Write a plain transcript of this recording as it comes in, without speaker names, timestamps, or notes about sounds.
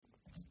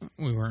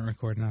We weren't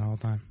recording that all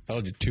the time.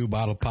 Told you,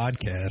 2-bottle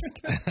podcast.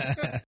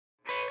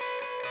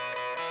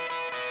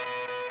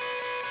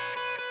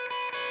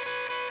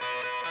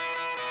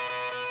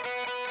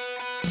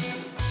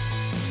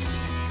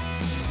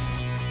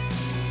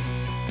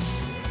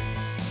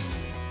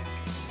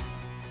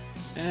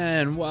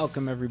 And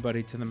welcome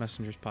everybody to the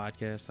Messengers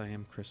Podcast. I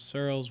am Chris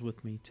Searles.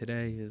 With me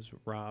today is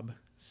Rob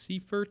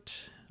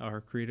Seifert,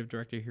 our creative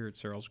director here at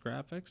Searles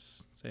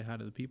Graphics. Say hi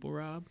to the people,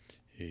 Rob.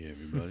 Hey,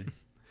 everybody.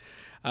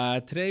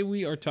 Today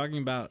we are talking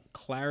about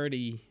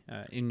clarity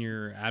in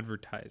your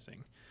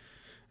advertising.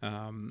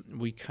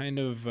 We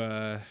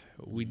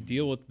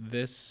deal with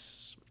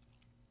this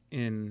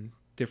in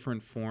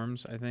different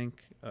forms, I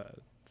think,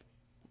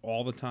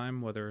 all the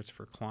time, whether it's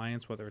for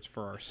clients, whether it's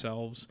for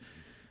ourselves.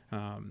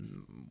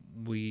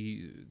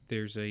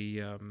 There's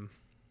a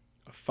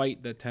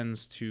fight that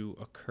tends to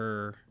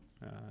occur,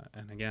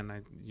 and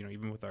again,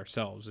 even with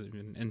ourselves,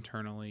 even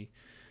internally,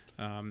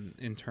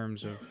 in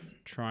terms of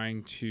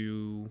trying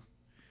to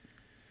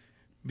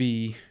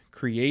be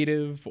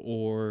creative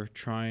or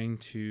trying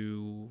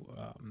to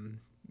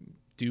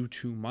do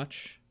too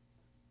much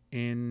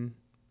in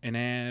an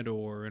ad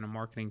or in a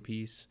marketing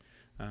piece,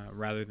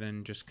 rather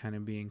than just kind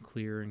of being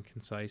clear and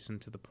concise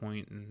and to the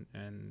point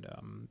and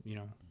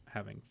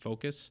having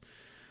focus.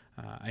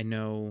 I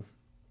know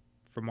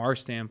from our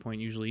standpoint,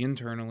 usually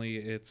internally,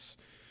 it's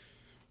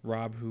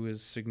Rob who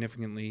is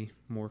significantly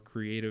more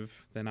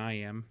creative than I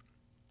am.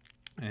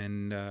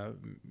 And,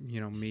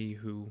 me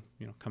who,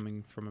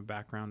 coming from a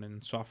background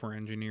in software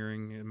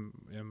engineering,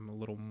 am a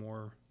little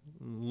more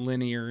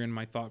linear in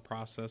my thought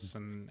process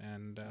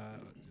and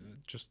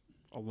just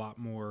a lot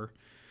more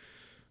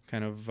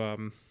kind of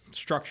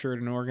structured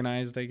and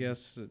organized, I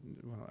guess.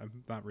 Well,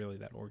 I'm not really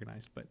that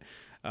organized, but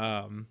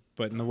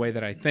in the way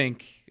that I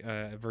think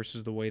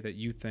versus the way that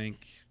you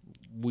think,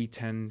 we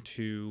tend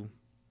to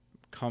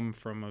come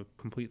from a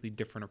completely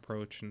different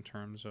approach in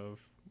terms of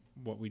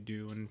what we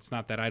do. And it's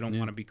not that I don't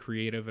want to be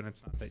creative, and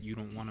it's not that you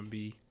don't want to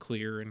be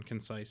clear and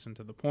concise and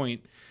to the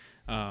point.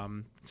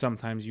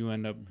 Sometimes you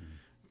end up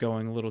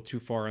going a little too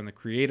far on the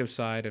creative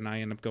side, and I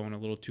end up going a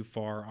little too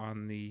far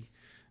on the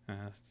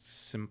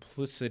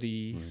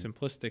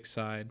simplistic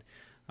side,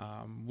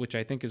 which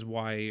I think is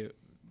why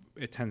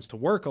it tends to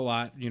work a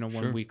lot,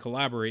 when we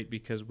collaborate,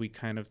 because we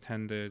kind of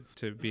tend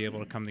to be able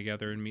to come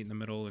together and meet in the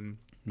middle and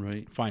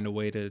find a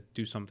way to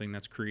do something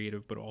that's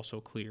creative but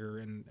also clear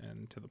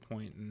and to the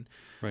point. And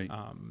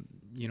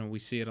we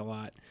see it a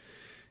lot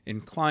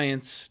in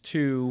clients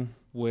too,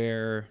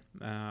 where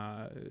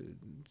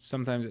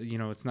sometimes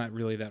it's not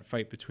really that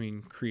fight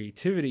between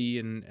creativity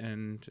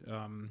and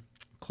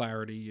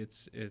clarity.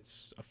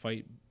 It's a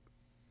fight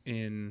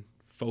in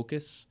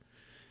focus,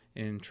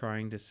 in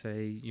trying to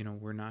say,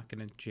 we're not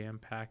going to jam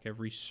pack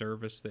every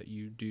service that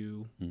you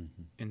do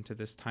into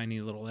this tiny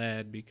little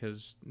ad,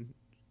 because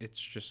it's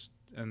just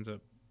ends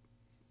up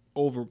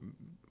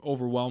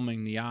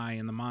overwhelming the eye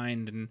and the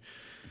mind, and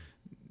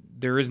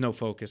there is no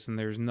focus, and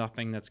there's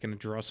nothing that's going to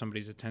draw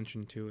somebody's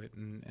attention to it,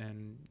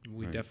 and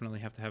we definitely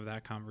have to have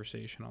that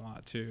conversation a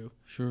lot too.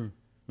 Sure.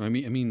 I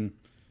mean,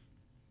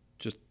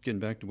 just getting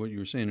back to what you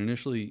were saying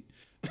initially,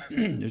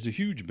 there's a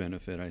huge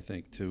benefit, I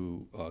think,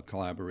 to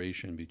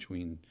collaboration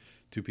between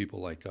two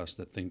people like us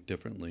that think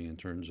differently in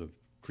terms of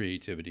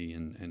creativity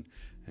and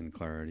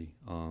clarity.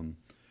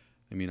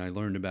 I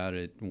learned about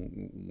it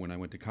when I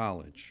went to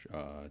college.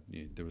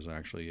 There was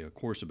actually a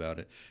course about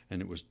it,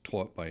 and it was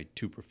taught by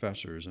two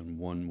professors, and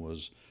one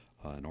was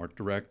an art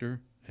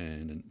director,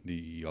 and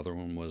the other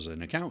one was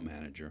an account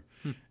manager.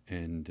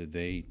 And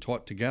they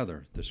taught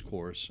together this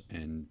course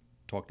and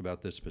talked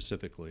about this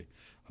specifically,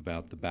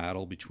 about the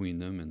battle between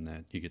them, and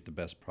that you get the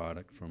best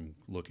product from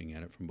looking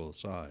at it from both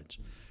sides,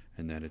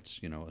 and that it's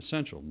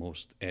essential.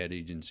 Most ad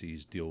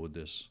agencies deal with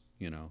this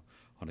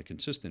on a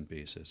consistent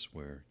basis,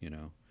 where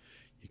you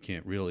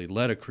can't really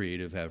let a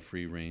creative have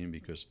free reign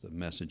because the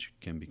message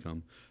can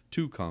become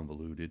too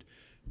convoluted,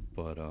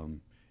 but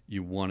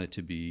you want it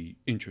to be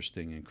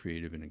interesting and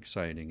creative and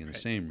exciting in the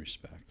same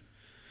respect.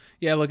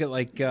 Yeah, look at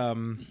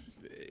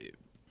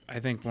I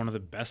think one of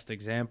the best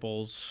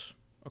examples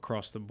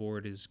across the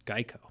board is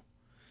Geico,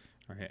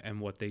 right? And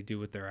what they do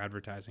with their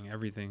advertising.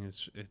 Everything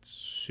it's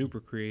super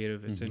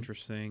creative. It's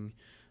interesting.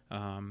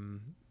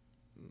 The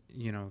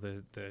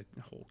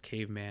whole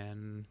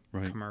caveman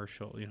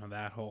commercial,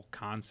 that whole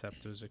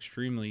concept was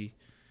extremely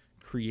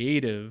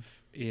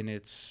creative in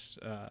its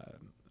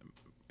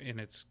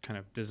kind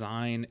of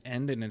design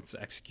and in its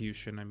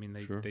execution.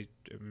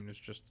 It's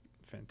just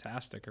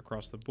fantastic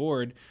across the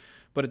board.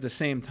 But at the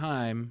same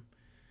time,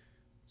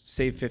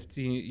 save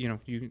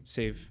 15, you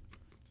save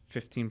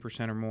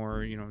 15% or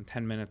more, in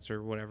 10 minutes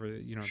or whatever,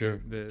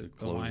 the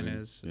line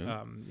is,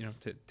 10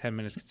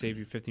 minutes could save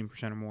you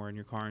 15% or more in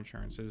your car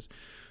insurance. Is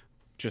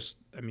just,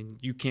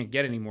 you can't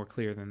get any more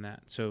clear than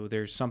that. So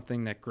there's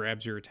something that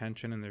grabs your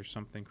attention, and there's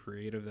something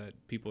creative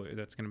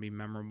that's going to be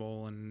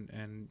memorable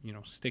and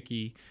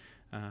sticky.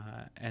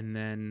 And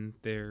then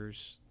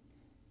there's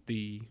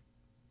the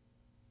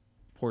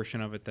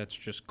portion of it that's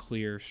just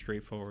clear,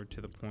 straightforward,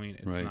 to the point.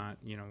 It's Right. not,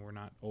 we're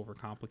not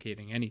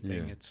overcomplicating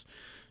anything. Yeah. It's,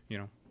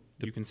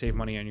 you can save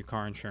money on your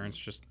car insurance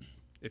just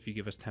if you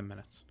give us 10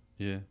 minutes.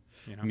 Yeah.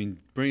 You know? I mean,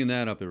 bringing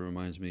that up, it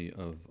reminds me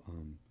of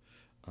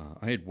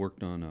I had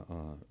worked on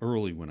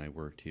early when I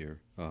worked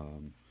here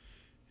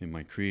in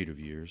my creative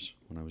years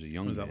when I was a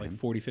young Was man. that like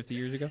 40, 50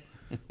 years ago?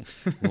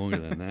 Longer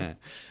than that.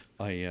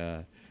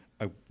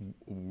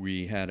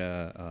 We had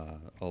a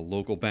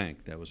local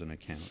bank that was an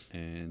account,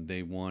 and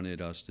they wanted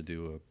us to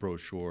do a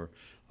brochure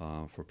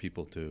for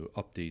people to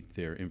update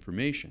their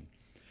information.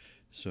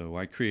 So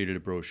I created a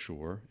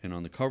brochure, and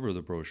on the cover of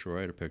the brochure,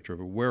 I had a picture of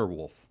a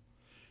werewolf.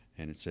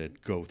 And it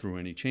said, "Go through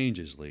any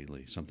changes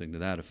lately," something to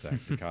that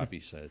effect. The copy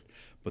said,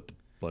 but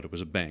it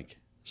was a bank,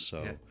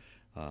 so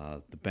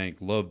the bank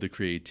loved the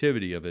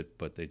creativity of it,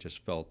 but they just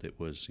felt it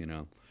was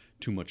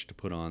too much to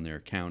put on their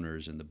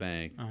counters in the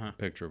bank. A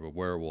picture of a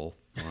werewolf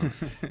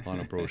on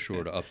a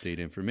brochure to update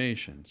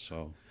information.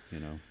 So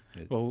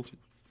Well,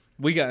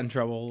 we got in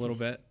trouble a little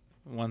bit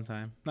one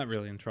time. Not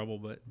really in trouble,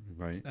 but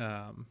right.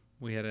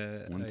 we had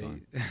One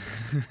time.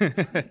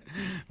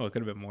 well, it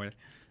could have been more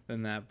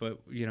than that,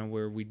 but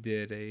where we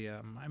did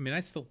a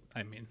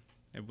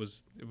it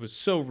was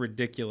so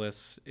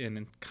ridiculous in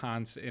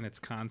its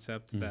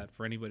concept that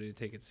for anybody to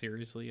take it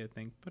seriously, I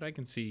think. But I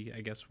can see,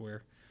 I guess,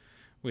 where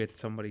we had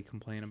somebody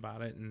complain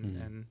about it,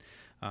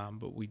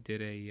 but we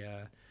did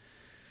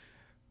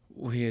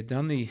we had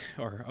done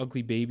our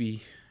Ugly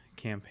Baby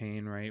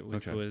campaign, right,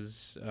 which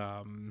was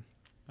how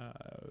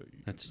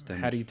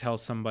do you tell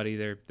somebody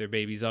their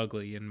baby's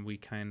ugly, and we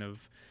kind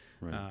of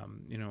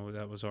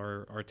that was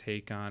our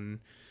take on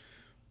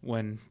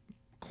when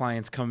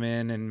clients come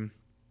in and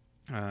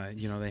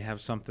they have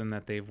something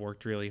that they've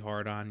worked really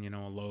hard on,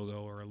 a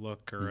logo or a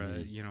look or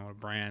a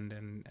brand,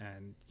 and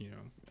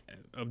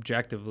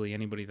objectively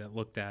anybody that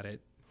looked at it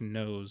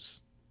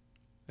knows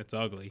it's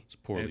ugly. It's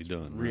poorly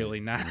done.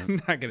 Really right?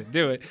 not going to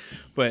do it.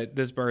 But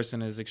this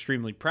person is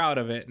extremely proud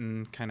of it,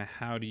 and kind of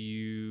how do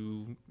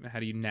you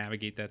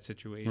navigate that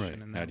situation? Right.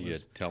 And how do you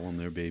tell them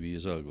their baby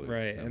is ugly?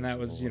 Right. That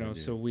was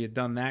so we had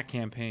done that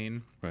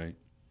campaign. Right.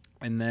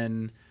 And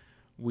then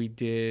we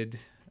did.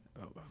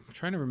 I'm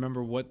trying to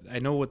remember what I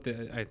know. What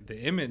the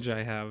image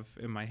I have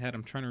in my head.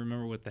 I'm trying to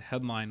remember what the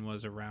headline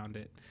was around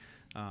it.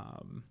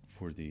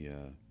 For the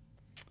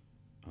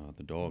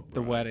dog bride.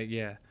 The wedding,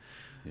 yeah.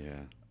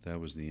 Yeah, that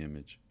was the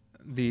image.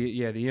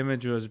 The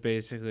image was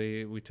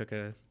basically we took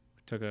a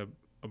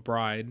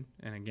bride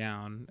in a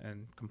gown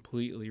and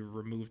completely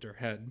removed her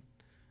head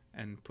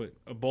and put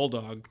a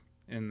bulldog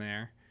in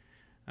there,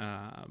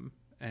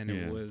 and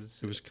it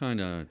was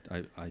kind of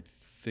I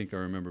think I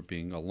remember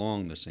being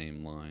along the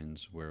same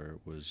lines where it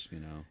was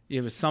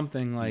it was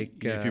something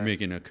like if you're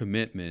making a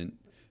commitment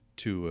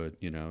to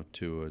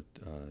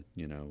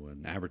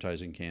an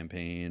advertising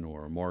campaign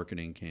or a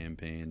marketing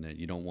campaign, that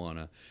you don't want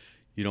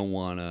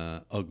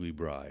a ugly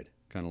bride,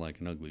 kind of like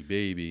an ugly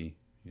baby.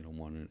 You don't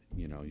want to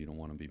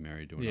be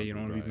married to an ugly bride. You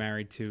don't want to be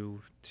married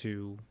to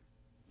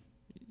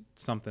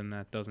something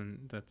that's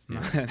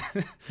not.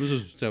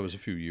 That was a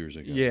few years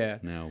ago. Yeah.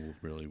 Now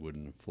really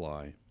wouldn't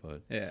fly,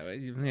 but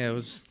it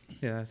was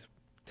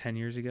 10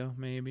 years ago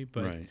maybe,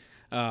 but right.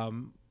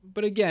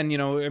 But again,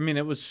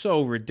 it was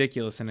so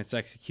ridiculous in its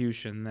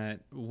execution that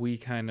we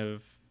kind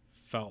of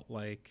felt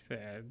like,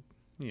 come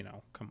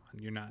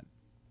on,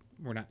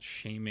 we're not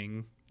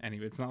shaming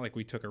anybody. It's not like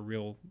we took a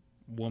real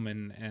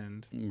woman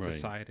and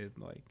decided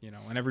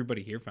and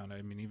everybody here found it.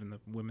 I mean, even the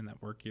women that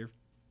work here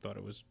thought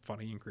it was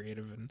funny and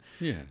creative and,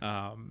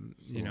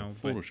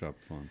 Photoshop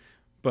fun.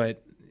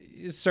 But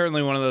it's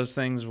certainly one of those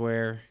things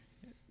where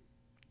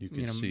you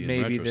can see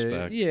maybe in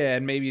retrospect.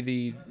 and maybe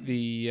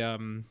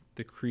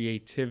the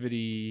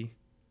creativity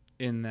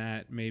in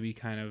that maybe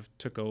kind of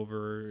took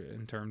over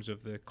in terms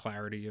of the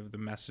clarity of the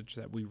message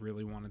that we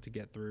really wanted to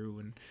get through.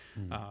 And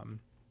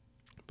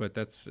but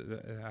that's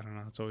I don't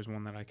know. It's always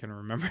one that I can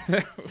remember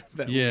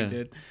that we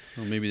did.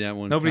 Well, maybe that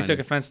one. Nobody took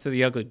offense to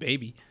the ugly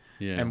baby.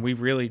 Yeah. And we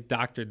really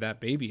doctored that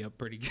baby up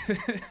pretty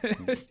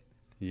good.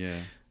 Yeah.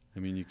 I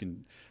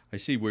mean, I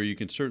see where you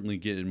can certainly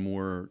get in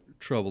more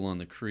trouble on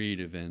the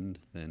creative end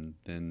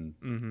than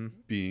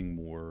being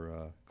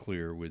more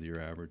clear with your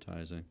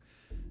advertising,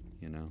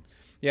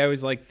 Yeah, I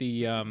always like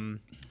the,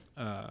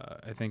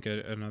 I think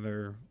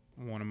another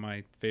one of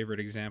my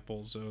favorite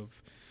examples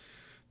of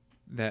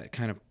that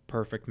kind of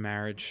perfect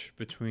marriage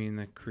between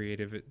the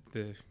creative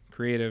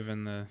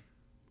and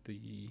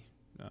the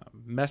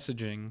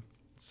messaging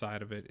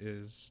side of it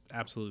is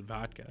Absolute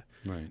Vodka.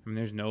 Right. I mean,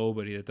 there's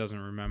nobody that doesn't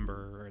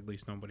remember, or at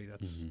least nobody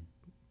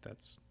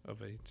that's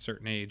of a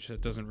certain age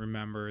that doesn't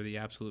remember the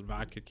Absolute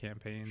Vodka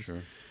campaigns.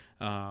 Sure.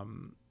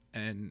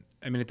 And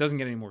I mean, it doesn't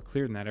get any more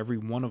clear than that. Every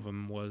one of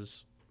them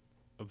was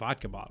a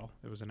vodka bottle.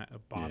 It was a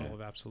bottle of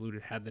Absolute.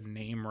 It had the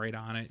name right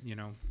on it,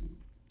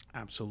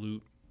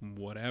 Absolute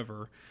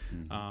whatever.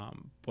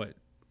 But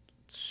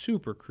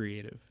super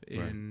creative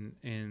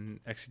in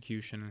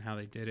execution and how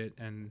they did it,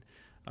 and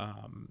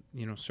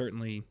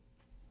certainly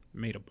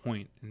made a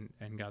point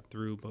and got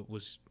through, but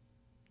was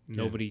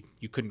nobody,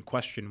 you couldn't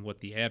question what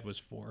the ad was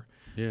for.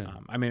 Yeah.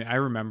 I mean, I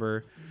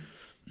remember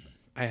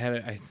I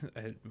had,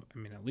 I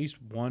mean, at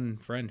least one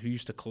friend who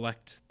used to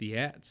collect the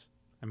ads.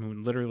 I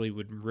mean, literally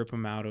would rip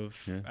them out of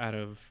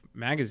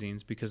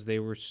magazines because they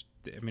were,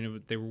 I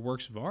mean, they were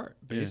works of art,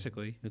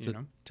 basically. It's you a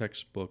know?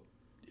 textbook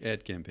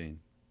ad campaign.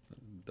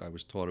 I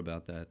was taught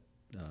about that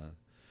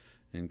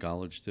in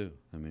college too.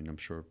 I mean, I'm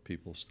sure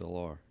people still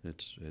are.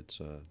 It's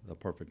a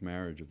perfect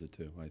marriage of the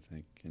two, I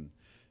think, and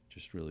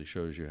just really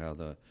shows you how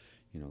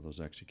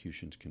those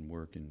executions can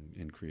work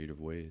in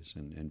creative ways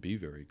and be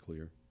very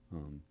clear.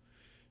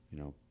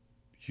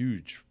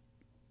 Huge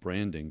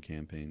branding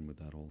campaign with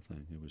that whole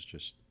thing. It was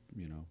just,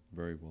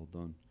 very well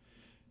done.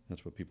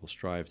 That's what people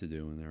strive to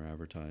do in their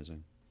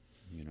advertising.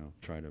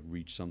 Try to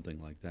reach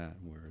something like that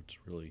where it's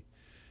really,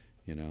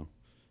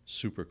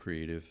 super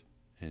creative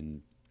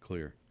and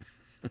clear.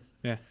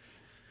 Yeah.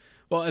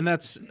 Well, and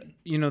that's,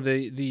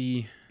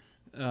 the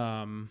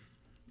other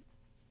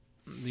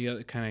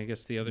kind of, I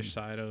guess, the other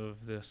side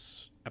of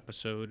this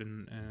episode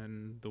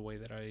and the way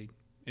that I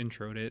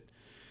introed it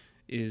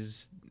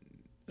is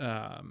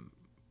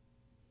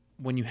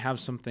when you have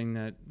something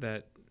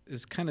that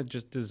is kind of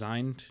just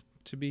designed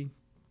to be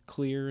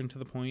clear and to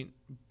the point,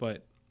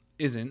 but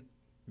isn't,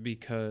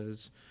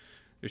 because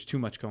there's too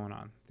much going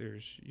on.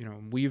 There's,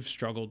 we've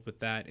struggled with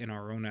that in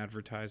our own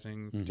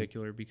advertising in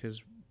particular,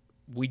 because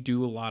we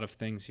do a lot of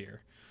things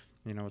here.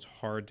 It's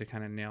hard to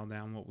kind of nail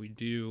down what we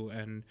do.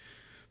 And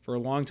for a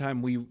long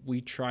time,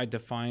 we tried to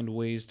find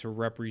ways to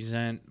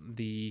represent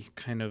the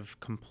kind of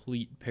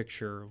complete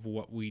picture of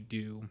what we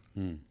do,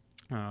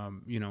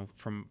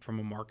 from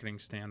a marketing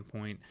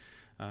standpoint,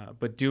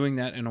 but doing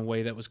that in a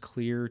way that was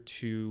clear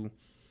to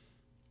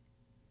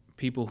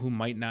people who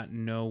might not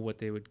know what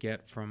they would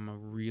get from a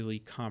really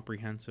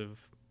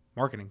comprehensive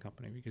marketing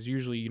company. Because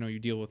usually, you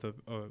deal with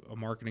a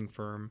marketing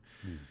firm,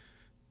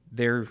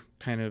 they're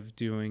kind of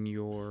doing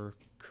your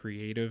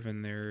creative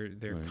and they're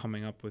right.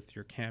 coming up with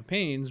your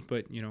campaigns,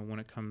 but when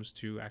it comes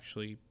to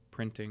actually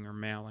printing or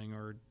mailing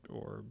or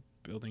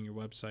building your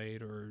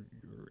website or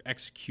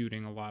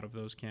executing a lot of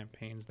those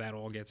campaigns, that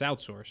all gets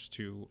outsourced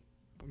to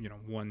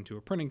one to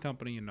a printing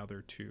company,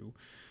 another to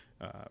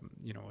a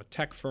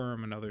tech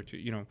firm, another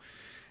to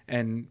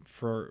and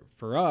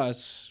for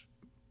us,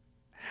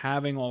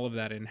 having all of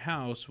that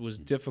in-house was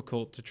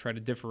difficult to try to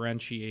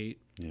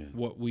differentiate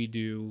what we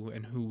do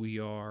and who we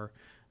are.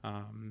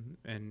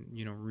 And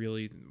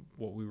really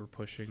what we were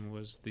pushing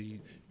was the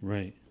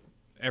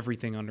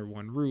everything under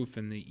one roof,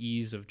 and the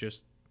ease of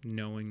just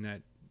knowing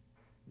that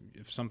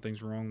if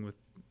something's wrong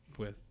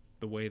with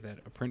the way that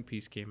a print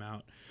piece came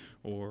out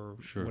or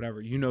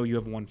whatever, you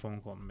have one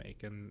phone call to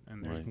make, and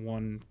there's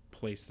one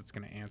place that's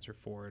going to answer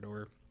for it.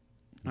 Or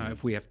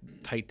if we have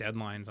tight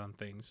deadlines on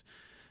things,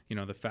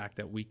 the fact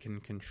that we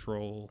can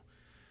control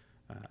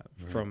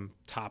from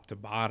top to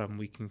bottom,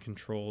 we can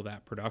control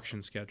that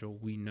production schedule.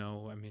 We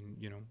know, I mean,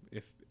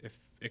 if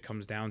it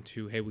comes down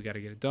to, hey, we got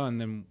to get it done,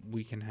 then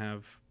we can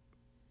have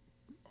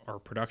our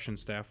production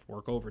staff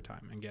work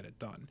overtime and get it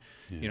done.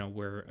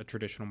 Where a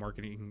traditional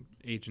marketing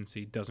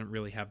agency doesn't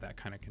really have that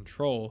kind of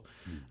control.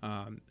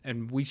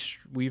 And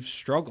we've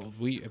struggled.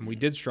 We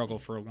did struggle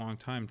for a long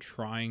time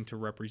trying to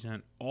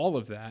represent all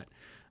of that.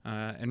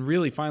 And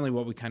really, finally,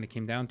 what we kind of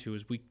came down to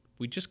is we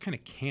just kind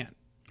of can't.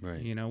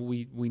 Right.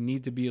 We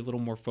need to be a little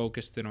more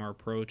focused in our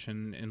approach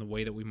and in the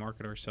way that we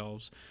market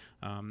ourselves,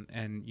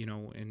 and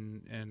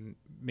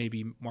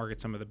maybe market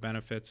some of the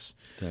benefits.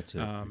 That's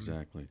it,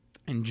 exactly.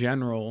 In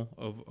general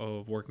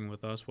of working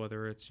with us,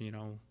 whether it's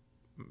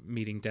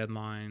meeting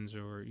deadlines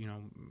or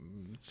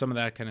some of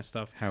that kind of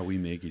stuff. How we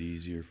make it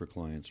easier for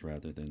clients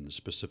rather than the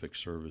specific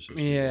services.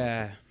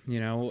 Yeah,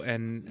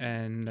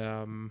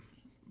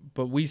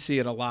 but we see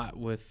it a lot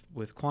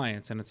with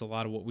clients, and it's a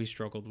lot of what we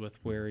struggled with,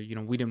 where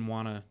we didn't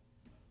want to.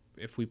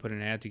 If we put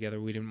an ad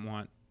together, we didn't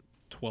want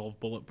 12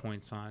 bullet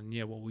points on,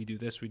 we do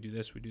this, we do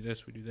this, we do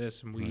this, we do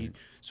this. And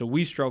so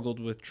we struggled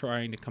with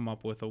trying to come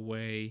up with a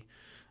way,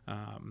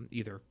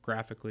 either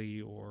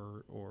graphically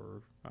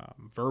or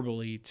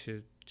verbally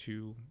to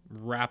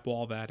wrap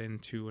all that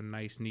into a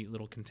nice, neat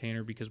little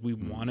container, because we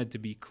wanted to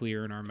be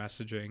clear in our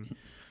messaging,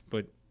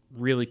 but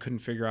really couldn't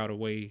figure out a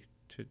way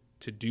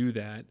to do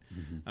that,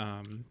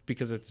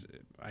 because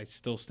I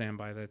still stand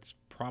by that it's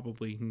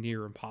probably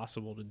near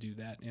impossible to do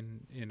that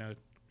in a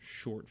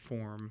short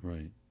form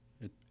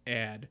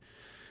ad.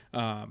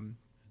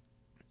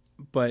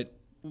 But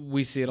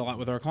we see it a lot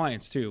with our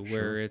clients too,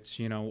 where it's,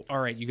 all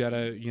right, you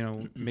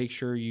gotta, make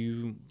sure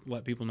you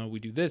let people know we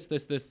do this,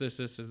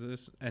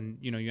 and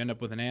you end up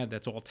with an ad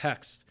that's all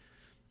text,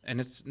 and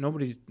it's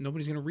nobody's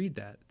gonna read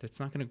that. That's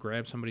not gonna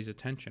grab somebody's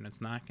attention.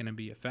 It's not gonna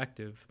be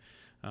effective.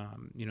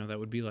 That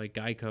would be like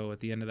Geico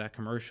at the end of that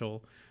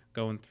commercial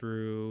going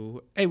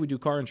through, hey, we do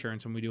car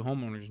insurance and we do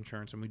homeowners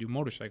insurance and we do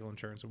motorcycle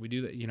insurance and we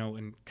do that,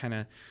 and kind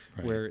of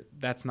where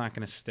that's not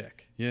going to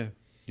stick. Yeah.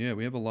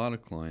 We have a lot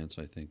of clients,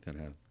 I think, that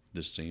have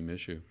this same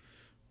issue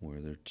where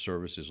their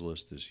services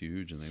list is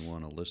huge and they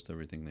want to list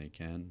everything they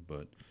can,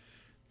 but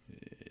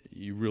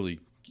you really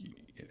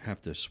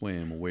have to sway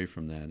them away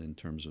from that in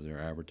terms of their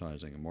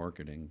advertising and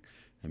marketing.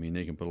 I mean,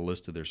 they can put a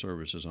list of their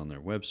services on their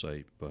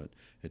website, but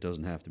it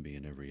doesn't have to be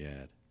in every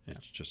ad. Yeah.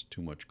 It's just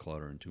too much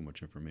clutter and too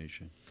much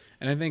information.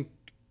 And I think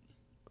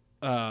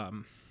a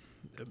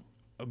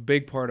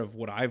big part of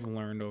what I've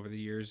learned over the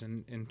years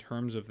in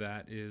terms of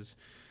that is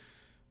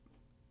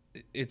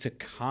it's a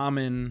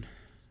common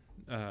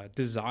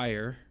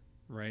desire,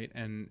 right?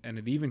 And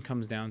it even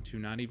comes down to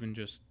not even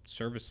just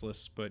service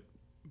lists, but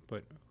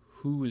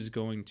who is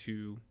going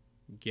to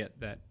get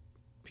that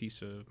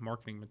piece of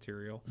marketing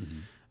material.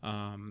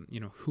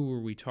 Who are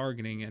we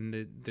targeting? And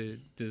the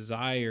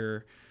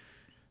desire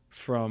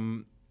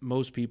from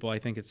most people, I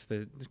think it's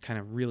the kind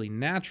of really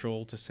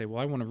natural to say,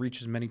 well, I want to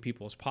reach as many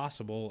people as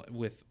possible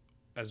with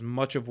as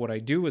much of what I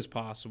do as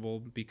possible,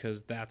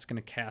 because that's going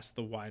to cast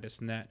the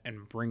widest net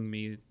and bring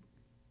me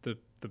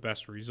the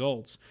best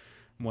results.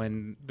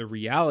 When the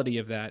reality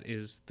of that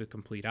is the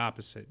complete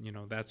opposite.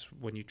 That's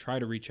when you try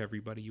to reach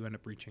everybody, you end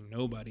up reaching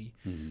nobody.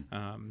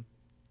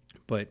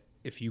 But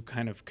if you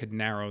kind of could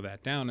narrow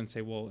that down and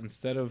say, well,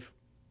 instead of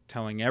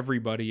telling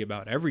everybody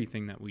about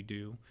everything that we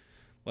do,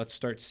 let's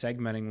start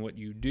segmenting what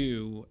you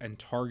do and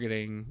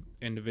targeting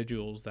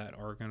individuals that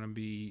are going to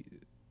be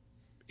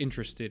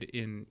interested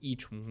in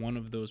each one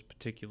of those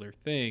particular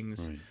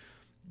things. Right.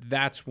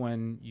 That's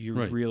when you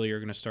really are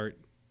going to start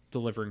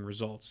delivering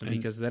results. And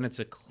because then it's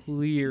a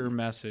clear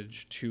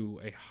message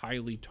to a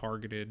highly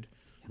targeted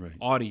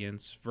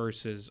audience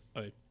versus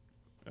a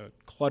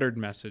cluttered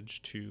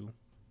message to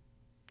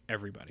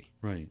everybody.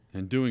 Right.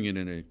 And doing it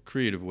in a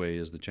creative way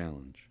is the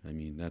challenge. I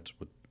mean, that's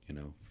what,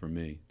 for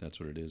me, that's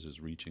what it is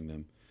reaching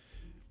them,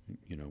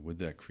 with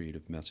that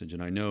creative message.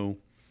 And I know,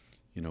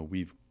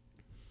 we've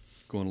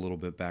gone a little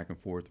bit back and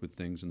forth with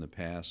things in the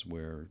past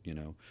where,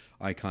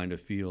 I kind of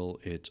feel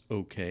it's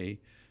okay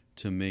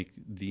to make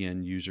the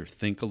end user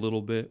think a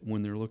little bit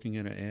when they're looking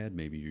at an ad.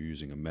 Maybe you're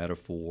using a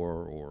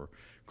metaphor or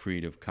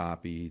creative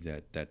copy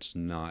that's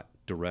not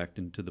direct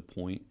and to the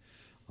point.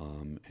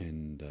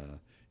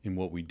 In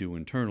what we do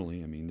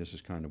internally, I mean, this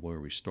is kind of where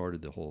we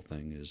started the whole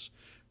thing, is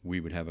we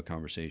would have a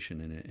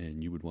conversation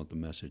and you would want the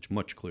message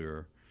much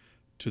clearer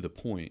to the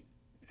point.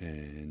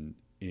 And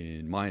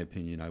in my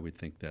opinion, I would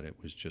think that it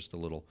was just a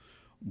little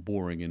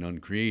boring and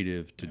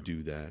uncreative to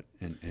do that.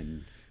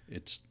 And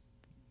it's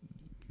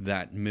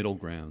that middle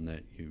ground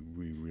that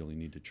we really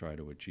need to try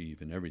to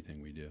achieve in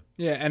everything we do.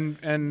 Yeah,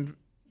 and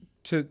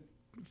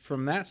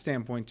from that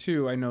standpoint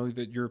too, I know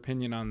that your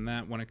opinion on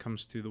that when it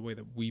comes to the way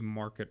that we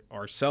market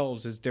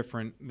ourselves is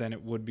different than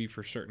it would be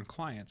for certain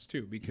clients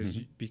too,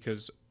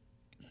 because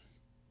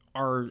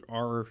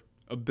our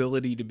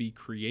ability to be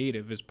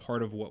creative is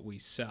part of what we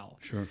sell.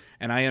 Sure.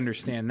 And I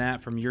understand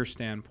that from your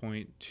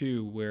standpoint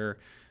too, where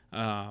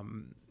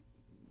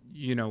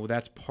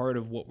that's part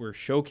of what we're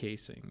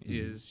showcasing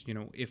is,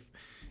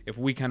 if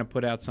we kind of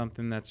put out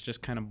something that's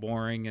just kind of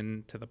boring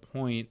and to the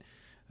point,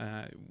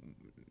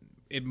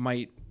 it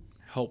might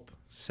help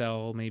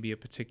sell maybe a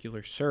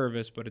particular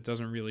service, but it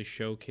doesn't really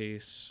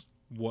showcase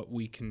what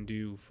we can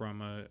do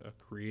from a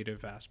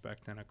creative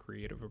aspect and a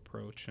creative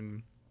approach.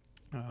 And,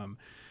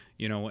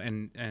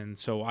 and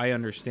so I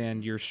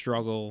understand your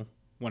struggle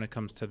when it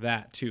comes to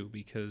that too,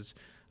 because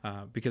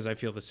I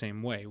feel the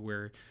same way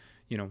where,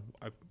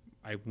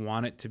 I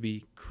want it to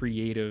be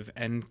creative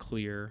and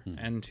clear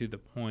and to the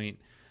point.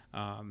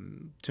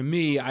 To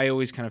me, I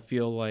always kind of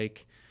feel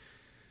like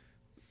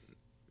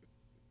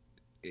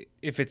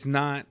if it's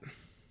not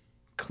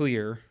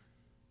clear,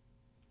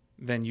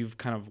 then you've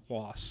kind of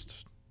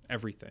lost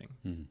everything.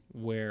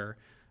 Where,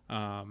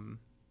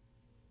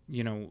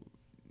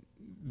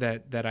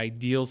 that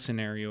ideal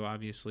scenario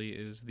obviously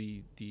is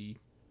the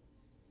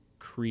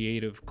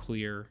creative,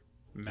 clear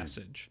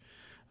message.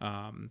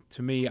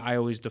 To me, I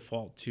always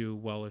default to,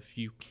 well, if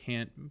you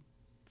can't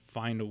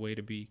find a way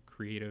to be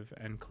creative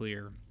and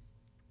clear,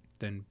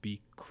 then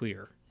be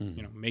clear.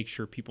 Make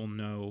sure people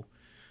know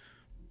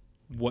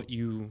what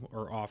you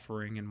are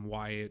offering and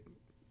why it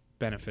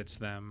benefits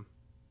them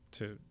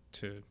to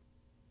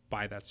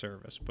buy that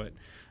service. But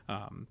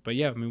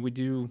yeah, I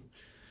mean,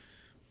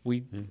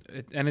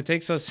 and it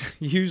takes us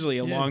usually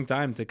a long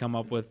time to come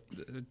up with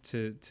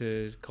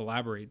to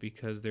collaborate,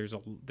 because there's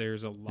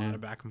a lot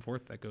of back and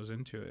forth that goes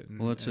into it.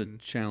 Well, it's a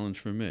challenge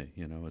for me.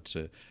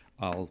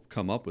 I'll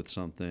come up with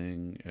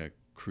something, a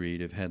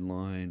creative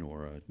headline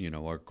or a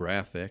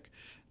graphic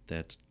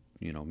that's,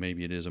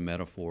 maybe it is a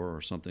metaphor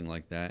or something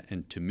like that.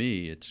 And to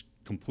me, it's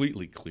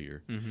completely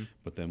clear.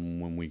 But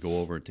then when we go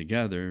over it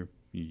together,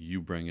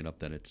 you bring it up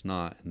that it's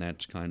not, and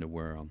that's kind of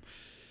where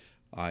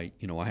I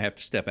have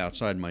to step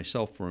outside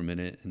myself for a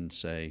minute and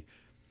say,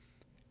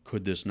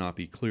 could this not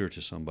be clear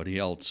to somebody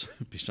else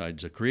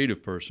besides a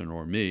creative person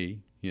or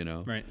me?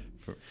 Right.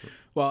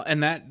 Well,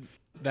 and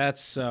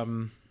that's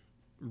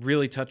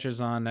really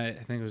touches on, I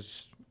think it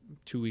was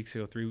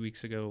 3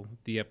 weeks ago,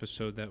 the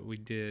episode that we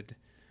did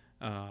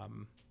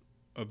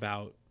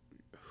about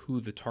who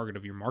the target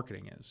of your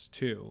marketing is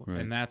too. Right.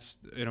 And that's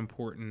an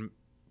important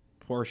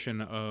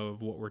portion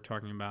of what we're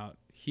talking about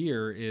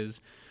here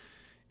is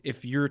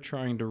if you're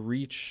trying to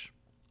reach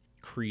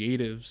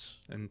creatives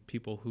and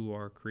people who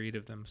are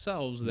creative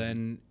themselves,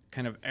 then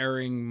kind of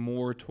erring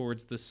more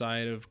towards the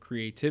side of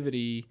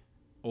creativity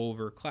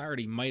over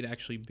clarity might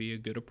actually be a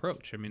good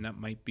approach. I mean, that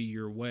might be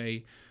your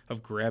way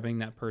of grabbing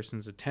that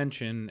person's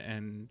attention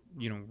and,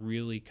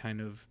 really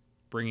kind of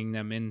bringing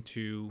them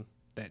into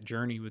that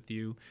journey with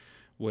you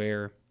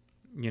where,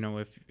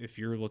 if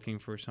you're looking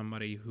for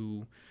somebody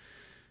who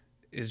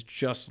is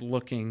just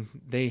looking,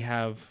 they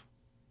have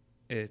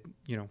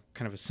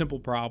kind of a simple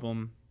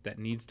problem that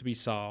needs to be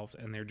solved,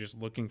 and they're just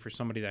looking for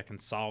somebody that can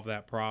solve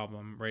that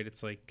problem, right?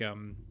 It's like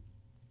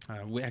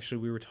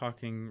we were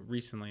talking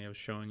recently. I was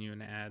showing you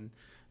an ad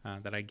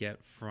that I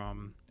get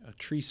from a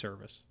tree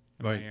service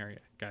in my area.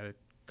 Guy that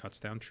cuts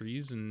down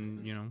trees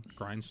and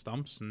grinds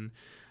stumps, and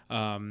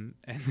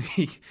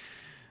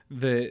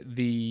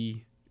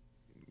the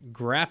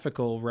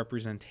graphical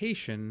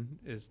representation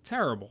is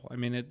terrible. I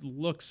mean,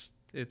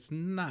 it's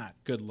not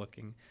good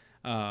looking.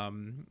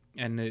 And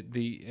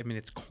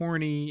it's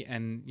corny,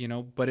 and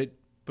but it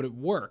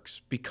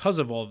works because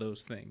of all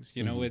those things.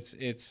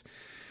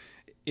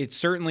 It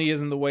certainly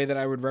isn't the way that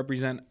I would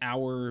represent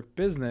our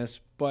business,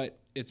 but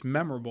it's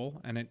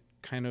memorable, and it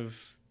kind of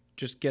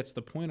just gets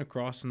the point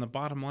across. And the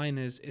bottom line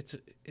is,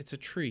 it's a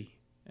tree,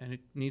 and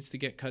it needs to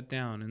get cut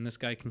down, and this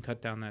guy can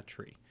cut down that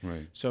tree.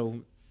 Right.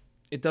 So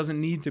it doesn't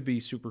need to be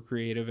super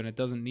creative, and it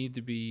doesn't need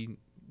to be,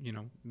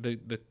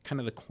 the kind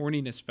of the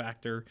corniness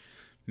factor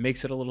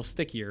makes it a little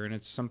stickier, and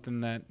it's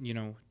something that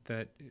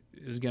that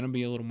is going to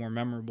be a little more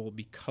memorable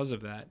because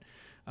of that.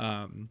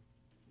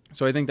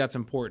 So I think that's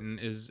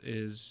important.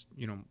 Is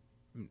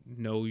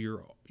know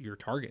your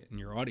target and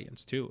your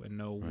audience too, and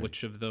know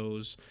which of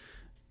those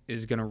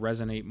is going to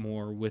resonate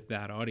more with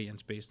that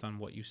audience based on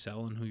what you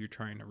sell and who you're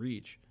trying to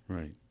reach.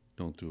 Right.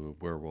 Don't do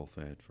a werewolf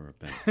ad for a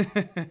bank.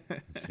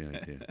 That's the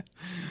idea.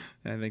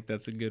 I think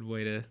that's a good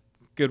way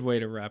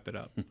to wrap it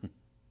up.